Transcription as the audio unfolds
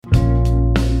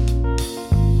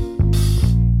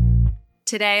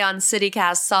Today on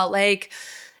CityCast Salt Lake,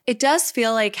 it does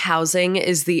feel like housing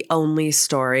is the only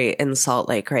story in Salt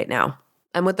Lake right now.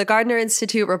 And with the Gardner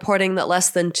Institute reporting that less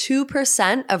than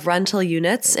 2% of rental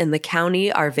units in the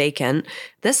county are vacant,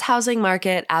 this housing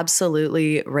market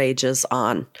absolutely rages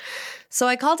on. So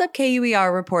I called up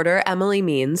KUER reporter Emily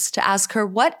Means to ask her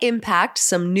what impact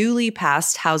some newly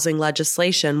passed housing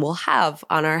legislation will have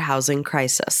on our housing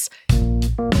crisis.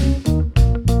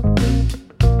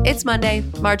 It's Monday,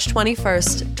 March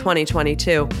 21st,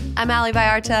 2022. I'm Ali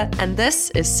Vallarta, and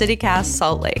this is CityCast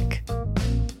Salt Lake.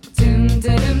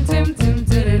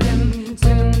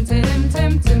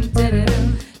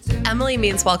 Emily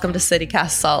Means, welcome to CityCast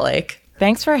Salt Lake.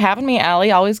 Thanks for having me, Ali.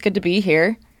 Always good to be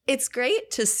here. It's great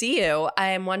to see you. I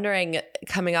am wondering,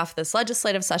 coming off this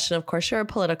legislative session, of course, you're a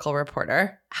political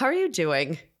reporter. How are you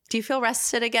doing? Do you feel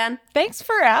rested again? Thanks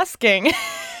for asking.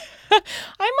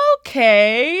 I'm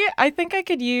okay. I think I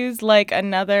could use like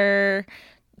another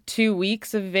 2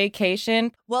 weeks of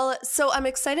vacation. Well, so I'm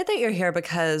excited that you're here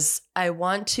because I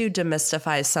want to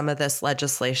demystify some of this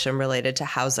legislation related to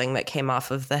housing that came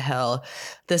off of the Hill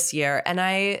this year. And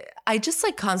I just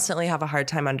like constantly have a hard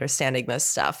time understanding this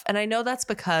stuff. And I know that's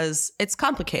because it's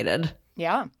complicated.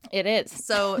 Yeah, it is.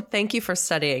 So thank you for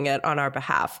studying it on our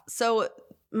behalf. So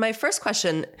my first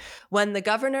question, when the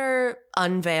governor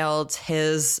unveiled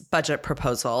his budget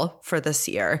proposal for this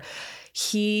year,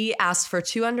 he asked for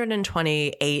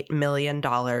 $228 million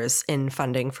in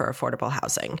funding for affordable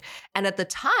housing. And at the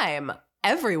time,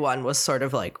 everyone was sort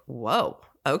of like, whoa,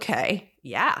 okay,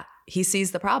 yeah, he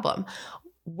sees the problem.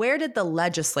 Where did the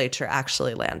legislature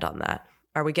actually land on that?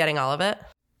 Are we getting all of it?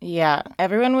 Yeah,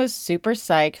 everyone was super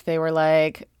psyched. They were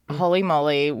like, holy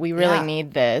moly, we really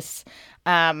need this.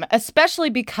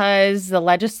 Especially because the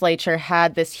legislature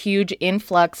had this huge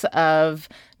influx of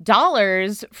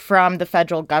dollars from the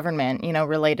federal government,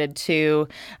 related to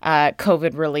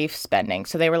COVID relief spending.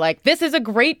 So they were like, this is a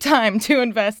great time to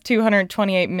invest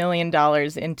 $228 million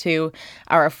into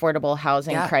our affordable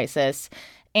housing crisis.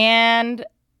 And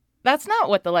that's not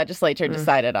what the legislature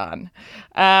decided on.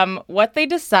 What they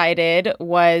decided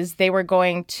was they were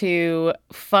going to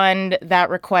fund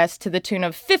that request to the tune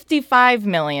of $55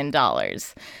 million.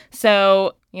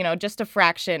 So, just a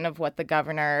fraction of what the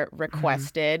governor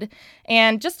requested.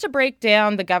 And just to break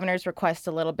down the governor's request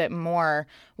a little bit more,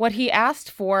 what he asked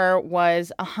for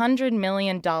was $100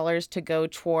 million to go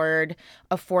toward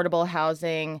affordable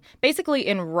housing, basically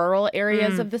in rural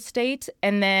areas of the state.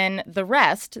 And then the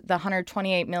rest, the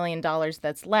 $128 million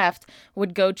that's left,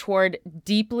 would go toward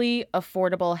deeply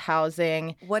affordable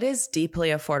housing. What is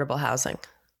deeply affordable housing?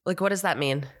 Like, what does that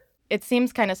mean? It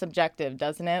seems kind of subjective,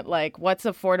 doesn't it? Like, what's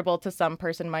affordable to some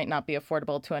person might not be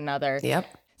affordable to another. Yep.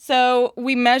 So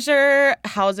we measure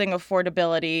housing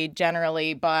affordability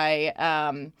generally by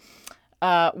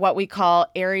what we call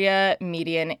area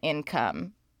median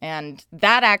income. And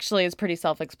that actually is pretty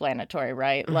self-explanatory,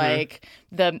 right? Like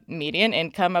the median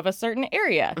income of a certain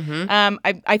area.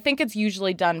 I think it's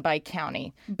usually done by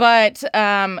county. But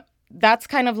that's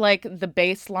kind of like the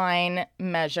baseline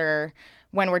measure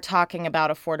when we're talking about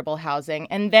affordable housing.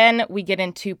 And then we get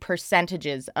into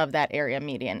percentages of that area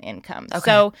median income. Okay.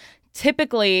 So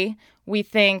typically we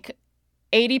think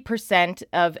 80%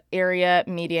 of area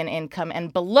median income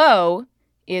and below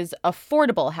is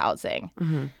affordable housing.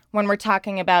 When we're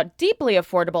talking about deeply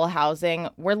affordable housing,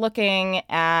 we're looking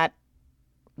at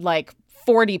like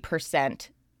 40%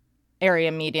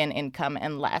 area median income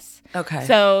and less. Okay.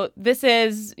 So this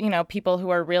is, people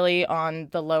who are really on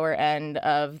the lower end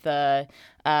of the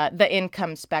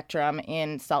income spectrum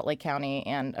in Salt Lake County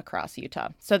and across Utah.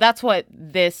 So that's what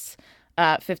this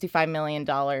 $55 million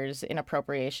in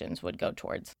appropriations would go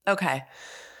towards. Okay.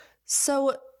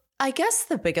 So I guess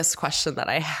the biggest question that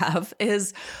I have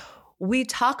is we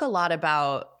talk a lot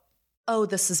about, oh,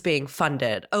 this is being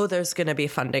funded. Oh, there's going to be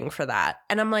funding for that.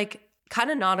 And I'm like, kind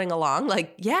of nodding along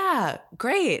like, yeah,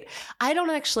 great. I don't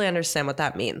actually understand what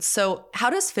that means. So how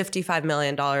does $55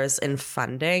 million in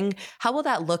funding, how will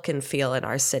that look and feel in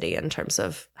our city in terms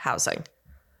of housing?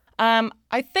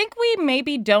 I think we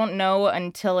maybe don't know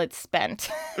until it's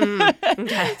spent.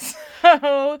 Okay.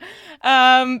 So,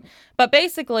 but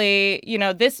basically,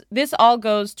 this all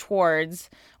goes towards,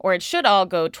 or it should all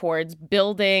go towards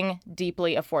building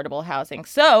deeply affordable housing.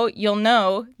 So you'll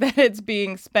know that it's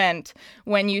being spent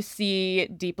when you see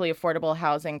deeply affordable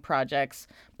housing projects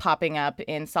popping up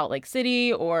in Salt Lake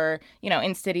City or,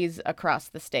 in cities across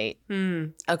the state.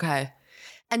 Okay.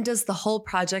 And does the whole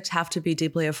project have to be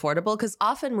deeply affordable? Because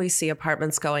often we see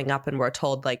apartments going up and we're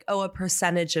told like, oh, a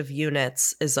percentage of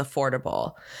units is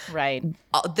affordable. Right.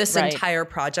 This entire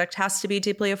project has to be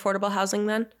deeply affordable housing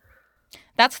then?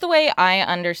 That's the way I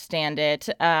understand it,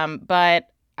 but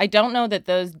I don't know that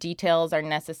those details are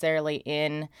necessarily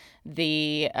in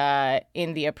the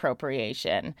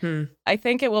appropriation. I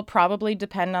think it will probably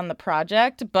depend on the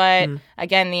project, but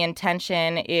again, the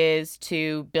intention is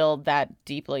to build that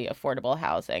deeply affordable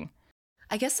housing.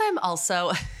 I guess I'm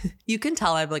also, you can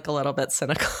tell I'm like a little bit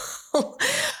cynical.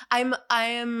 I'm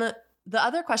the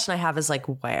other question I have is like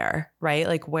where, right?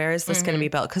 Like where is this going to be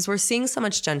built? Because we're seeing so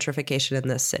much gentrification in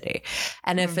this city.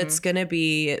 And if it's going to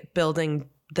be building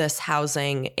this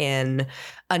housing in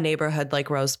a neighborhood like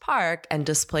Rose Park and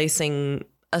displacing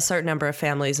a certain number of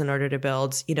families in order to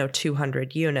build,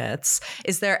 200 units,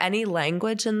 is there any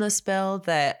language in this bill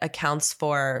that accounts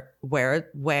for where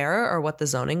or what the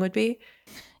zoning would be?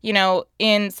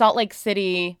 In Salt Lake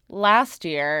City last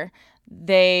year,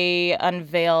 they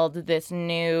unveiled this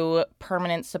new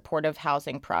permanent supportive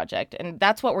housing project. And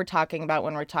that's what we're talking about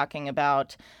when we're talking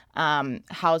about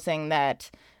housing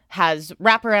that has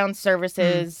wraparound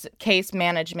services, case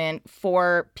management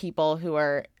for people who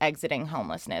are exiting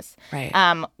homelessness. Right.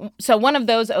 So one of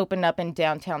those opened up in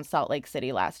downtown Salt Lake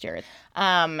City last year.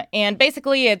 And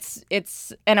basically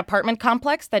it's an apartment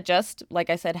complex that just, like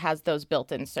I said, has those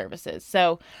built-in services.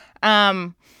 So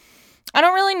I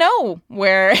don't really know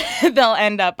where they'll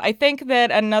end up. I think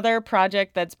that another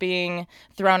project that's being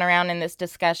thrown around in this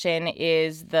discussion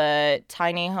is the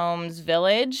Tiny Homes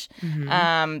Village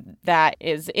that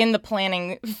is in the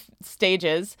planning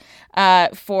stages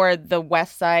for the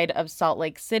west side of Salt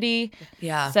Lake City.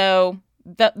 Yeah. So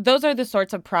those are the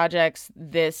sorts of projects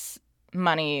this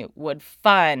money would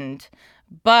fund.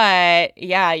 But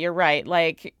yeah, you're right.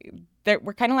 Like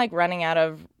we're kind of like running out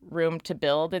of room to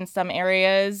build in some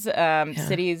areas.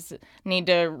 Cities need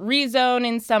to rezone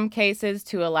in some cases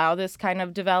to allow this kind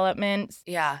of development.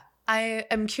 Yeah. I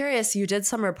am curious, you did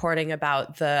some reporting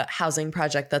about the housing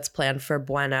project that's planned for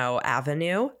Bueno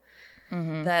Avenue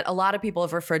that a lot of people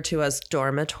have referred to as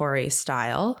dormitory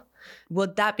style.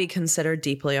 Would that be considered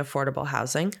deeply affordable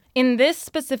housing? In this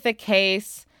specific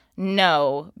case,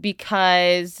 no,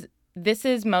 because this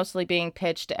is mostly being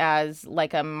pitched as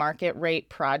like a market rate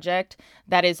project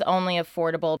that is only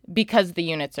affordable because the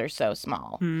units are so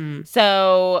small.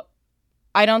 So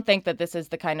I don't think that this is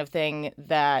the kind of thing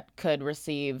that could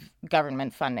receive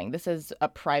government funding. This is a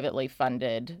privately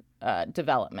funded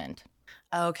development.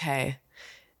 Okay.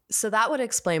 So that would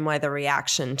explain why the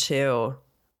reaction to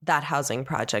that housing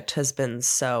project has been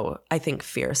so, I think,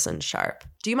 fierce and sharp.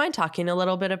 Do you mind talking a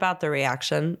little bit about the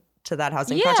reaction to that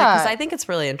housing project? Because I think it's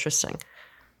really interesting.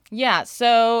 Yeah.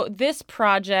 So this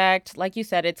project, like you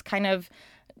said, it's kind of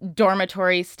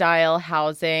dormitory style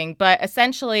housing, but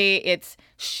essentially it's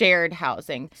shared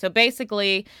housing. So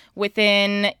basically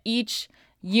within each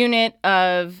unit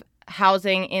of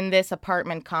housing in this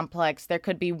apartment complex, there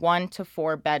could be 1 to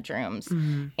 4 bedrooms.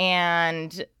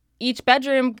 And each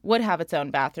bedroom would have its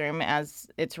own bathroom as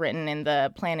it's written in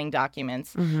the planning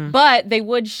documents, but they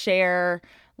would share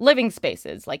living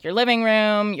spaces like your living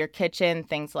room, your kitchen,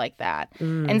 things like that.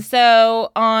 And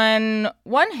so on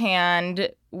one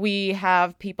hand, we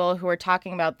have people who are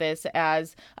talking about this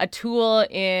as a tool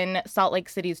in Salt Lake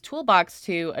City's toolbox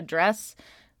to address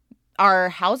our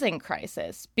housing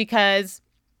crisis, because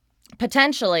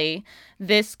potentially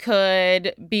this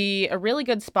could be a really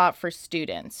good spot for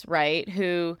students, right,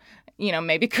 who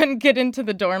maybe couldn't get into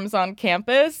the dorms on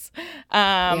campus,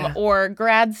 or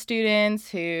grad students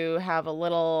who have a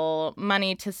little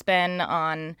money to spend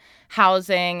on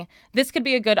housing. This could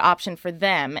be a good option for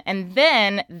them. And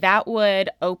then that would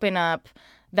open up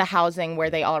the housing where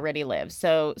they already live.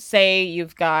 So say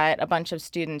you've got a bunch of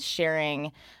students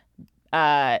sharing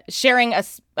a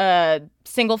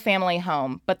single family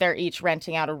home, but they're each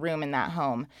renting out a room in that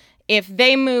home. If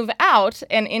they move out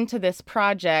and into this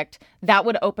project, that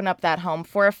would open up that home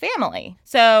for a family.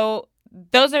 So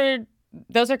those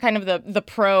are kind of the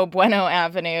pro Bueno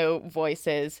Avenue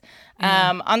voices.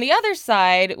 On the other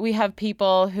side, we have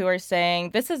people who are saying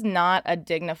this is not a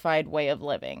dignified way of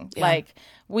living. Like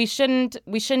we shouldn't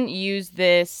use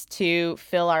this to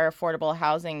fill our affordable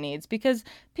housing needs, because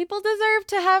people deserve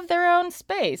to have their own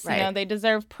space. Right. They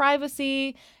deserve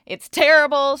privacy. It's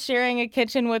terrible sharing a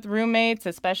kitchen with roommates,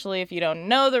 especially if you don't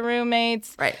know the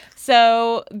roommates. Right.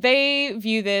 So they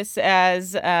view this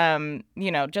as,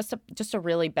 just a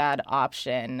really bad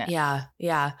option. Yeah.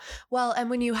 Yeah. Well, and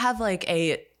when you have like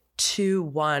a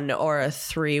 2-1 or a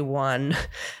 3-1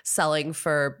 selling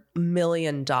for $1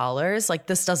 million, like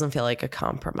this doesn't feel like a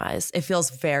compromise. It feels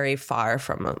very far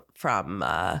from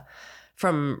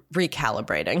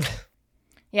recalibrating.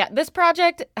 Yeah, this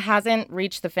project hasn't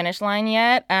reached the finish line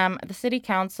yet. The city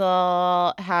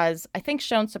council has, I think,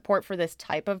 shown support for this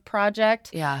type of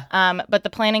project. Yeah. But the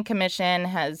planning commission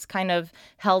has kind of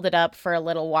held it up for a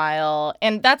little while.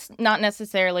 And that's not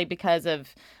necessarily because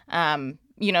of,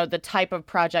 the type of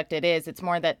project it is. It's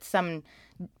more that some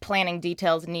planning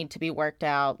details need to be worked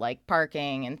out, like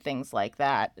parking and things like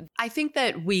that. I think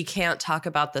that we can't talk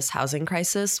about this housing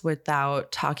crisis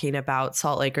without talking about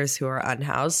Salt Lakers who are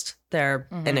unhoused. They're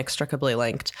inextricably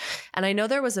linked. And I know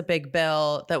there was a big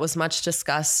bill that was much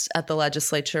discussed at the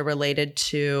legislature related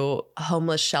to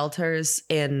homeless shelters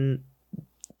in,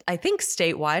 I think,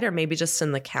 statewide or maybe just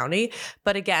in the county.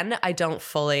 But again, I don't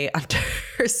fully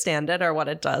understand it or what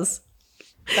it does.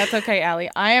 That's okay, Allie.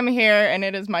 I am here, and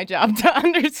it is my job to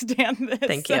understand this.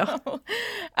 Thank you.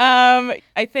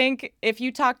 I think if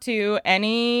you talk to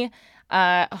any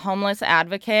homeless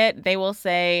advocate, they will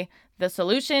say the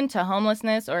solution to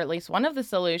homelessness, or at least one of the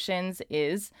solutions,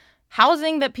 is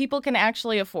housing that people can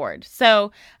actually afford.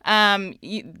 So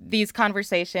these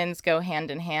conversations go hand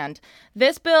in hand.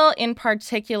 This bill in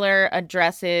particular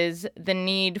addresses the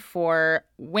need for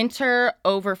winter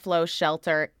overflow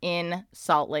shelter in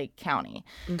Salt Lake County.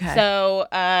 Okay. So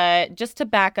just to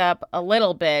back up a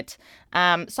little bit,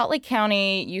 Salt Lake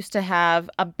County used to have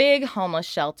a big homeless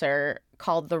shelter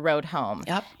called the Road Home.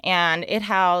 Yep. And it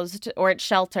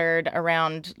sheltered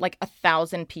around like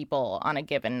 1,000 people on a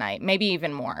given night, maybe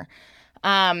even more.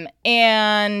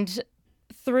 And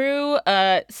through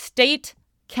a state,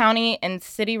 county, and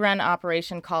city-run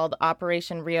operation called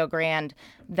Operation Rio Grande,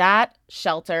 that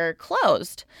shelter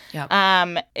closed. Yep.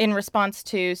 In response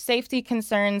to safety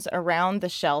concerns around the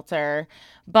shelter.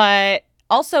 But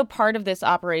also part of this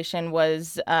operation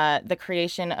was the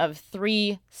creation of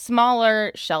 3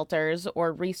 smaller shelters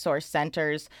or resource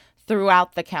centers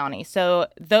throughout the county. So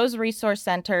those resource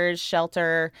centers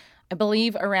shelter, I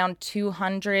believe, around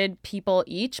 200 people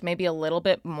each, maybe a little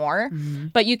bit more. Mm-hmm.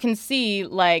 But you can see,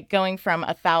 like, going from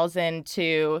 1,000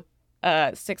 to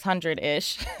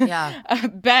 600-ish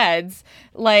beds,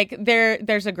 like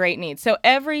there's a great need. So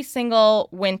every single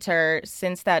winter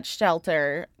since that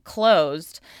shelter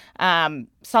closed,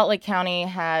 Salt Lake County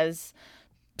has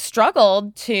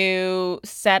struggled to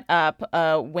set up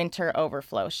a winter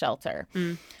overflow shelter.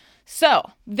 So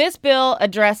this bill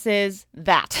addresses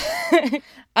that.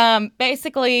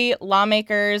 Basically,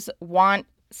 lawmakers want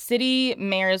city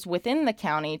mayors within the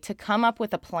county to come up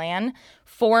with a plan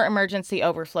for emergency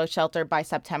overflow shelter by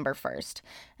September 1st.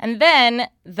 And then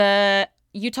the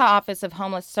Utah Office of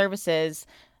Homeless Services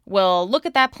will look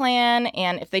at that plan,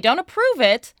 and if they don't approve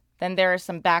it, then there are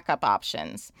some backup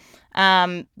options.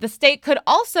 The state could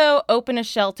also open a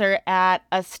shelter at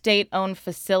a state-owned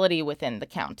facility within the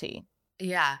county.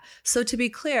 Yeah. So to be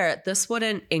clear, this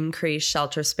wouldn't increase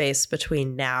shelter space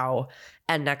between now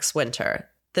and next winter.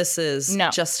 This is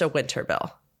just a winter bill.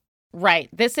 Right.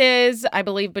 This is, I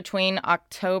believe, between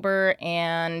October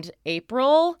and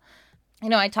April. You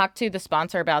know, I talked to the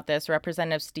sponsor about this,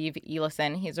 Representative Steve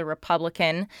Ellison. He's a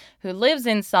Republican who lives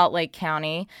in Salt Lake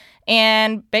County.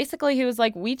 And basically, he was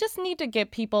like, we just need to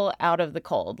get people out of the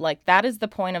cold. Like, that is the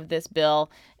point of this bill.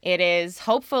 It is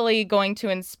hopefully going to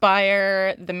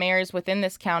inspire the mayors within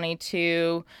this county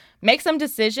to make some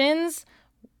decisions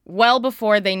well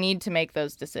before they need to make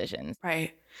those decisions.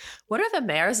 Right. What are the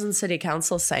mayors and city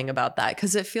council saying about that?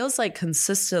 Because it feels like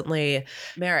consistently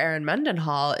Mayor Erin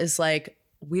Mendenhall is like,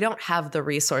 we don't have the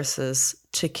resources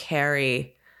to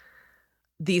carry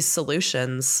these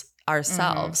solutions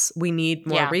ourselves. We need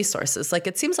more resources. Like,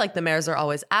 it seems like the mayors are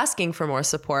always asking for more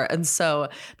support. And so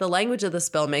the language of this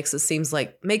bill makes it seem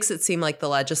like the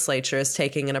legislature is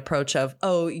taking an approach of,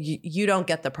 oh, you don't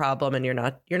get the problem and you're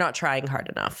not trying hard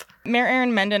enough. Mayor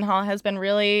Erin Mendenhall has been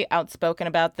really outspoken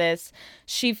about this.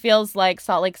 She feels like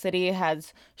Salt Lake City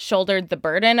has shouldered the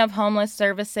burden of homeless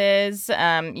services.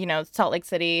 Salt Lake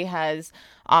City has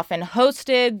often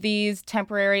hosted these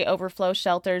temporary overflow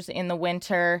shelters in the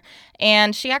winter.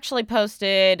 And she actually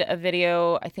posted a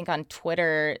video, I think, on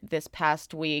Twitter this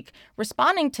past week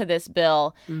responding to this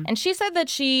bill. And she said that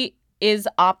she is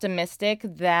optimistic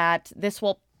that this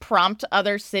will prompt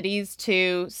other cities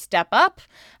to step up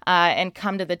and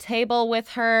come to the table with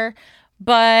her.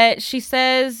 But she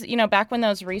says, back when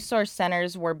those resource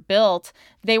centers were built,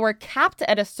 they were capped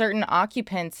at a certain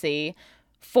occupancy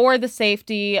for the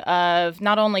safety of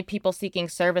not only people seeking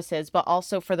services, but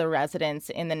also for the residents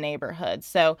in the neighborhood.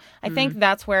 So I think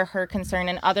that's where her concern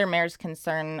and other mayors'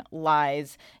 concern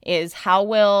lies, is how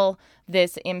will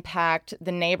this impact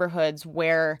the neighborhoods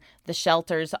where the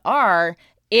shelters are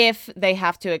if they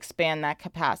have to expand that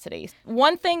capacity.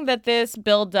 One thing that this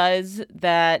bill does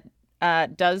that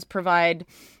does provide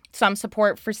some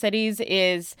support for cities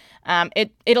is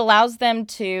it allows them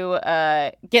to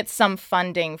get some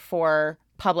funding for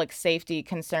public safety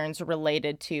concerns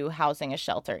related to housing a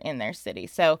shelter in their city.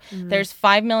 So there's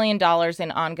 $5 million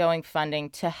in ongoing funding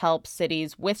to help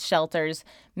cities with shelters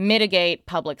mitigate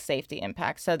public safety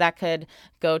impacts. So that could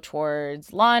go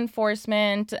towards law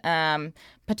enforcement.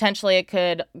 Potentially it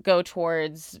could go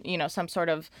towards, some sort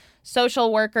of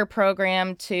social worker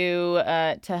program to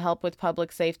help with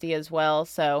public safety as well.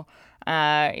 So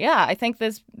I think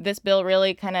this bill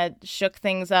really kind of shook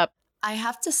things up. I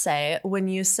have to say, when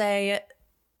you say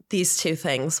these two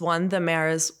things, one, the mayor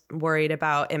is worried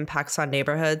about impacts on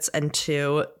neighborhoods, and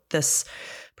two, this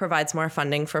provides more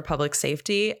funding for public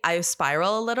safety, I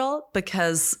spiral a little,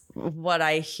 because what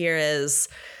I hear is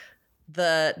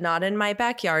the not in my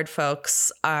backyard folks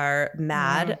are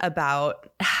mad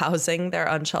about housing their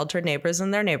unsheltered neighbors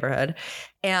in their neighborhood,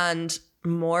 and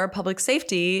more public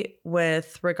safety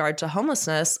with regard to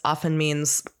homelessness often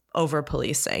means over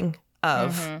policing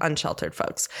of unsheltered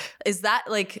folks. Is that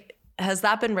has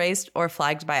that been raised or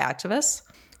flagged by activists?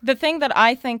 The thing that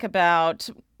I think about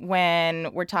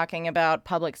when we're talking about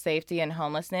public safety and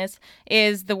homelessness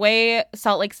is the way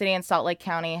Salt Lake City and Salt Lake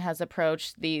County has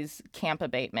approached these camp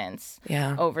abatements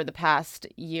over the past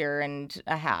year and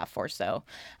a half or so.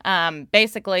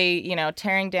 Basically,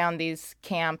 tearing down these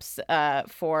camps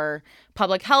for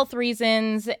public health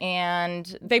reasons,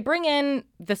 and they bring in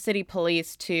the city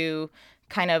police to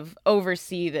kind of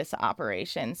oversee this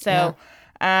operation. So,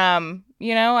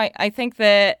 I think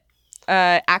that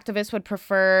activists would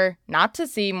prefer not to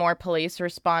see more police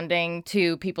responding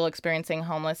to people experiencing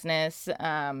homelessness,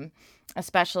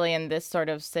 especially in this sort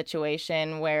of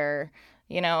situation where,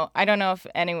 I don't know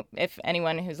if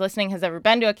anyone who's listening has ever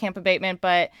been to a camp abatement,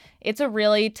 but it's a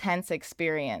really tense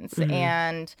experience.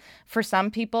 And for some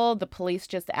people, the police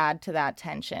just add to that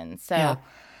tension. So,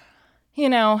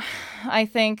 I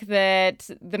think that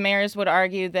the mayors would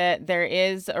argue that there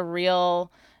is a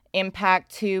real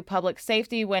impact to public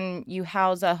safety when you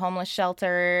house a homeless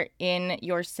shelter in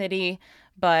your city,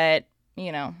 but,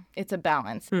 it's a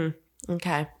balance.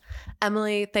 Okay.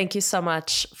 Emily, thank you so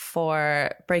much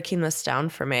for breaking this down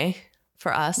for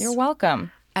us. You're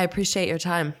welcome. I appreciate your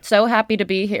time. So happy to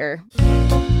be here.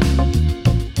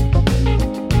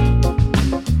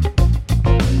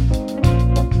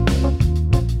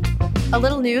 A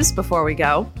little news before we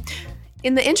go.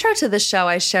 In the intro to this show,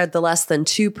 I shared the less than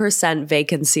 2%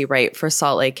 vacancy rate for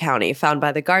Salt Lake County found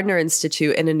by the Gardner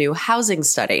Institute in a new housing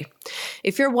study.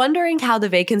 If you're wondering how the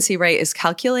vacancy rate is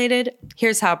calculated,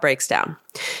 here's how it breaks down.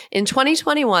 In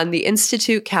 2021, the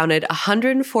Institute counted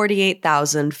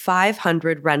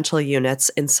 148,500 rental units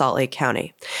in Salt Lake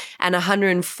County and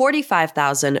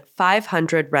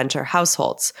 145,500 renter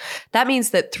households. That means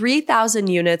that 3,000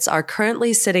 units are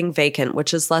currently sitting vacant,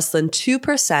 which is less than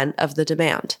 2% of the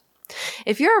demand.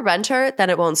 If you're a renter, then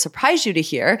it won't surprise you to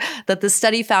hear that the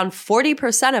study found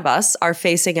 40% of us are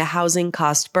facing a housing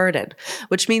cost burden,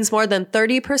 which means more than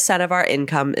 30% of our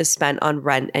income is spent on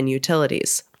rent and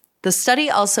utilities. The study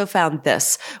also found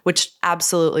this, which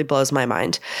absolutely blows my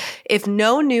mind. If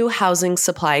no new housing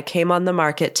supply came on the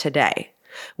market today,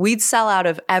 we'd sell out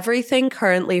of everything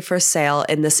currently for sale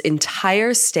in this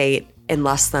entire state in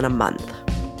less than a month.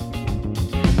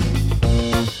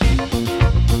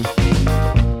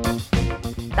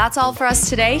 That's all for us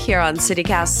today here on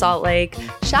CityCast Salt Lake.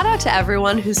 Shout out to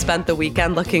everyone who spent the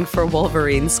weekend looking for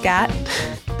Wolverine scat.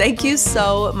 Thank you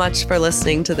so much for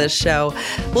listening to this show.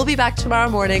 We'll be back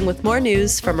tomorrow morning with more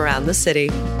news from around the city.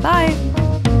 Bye.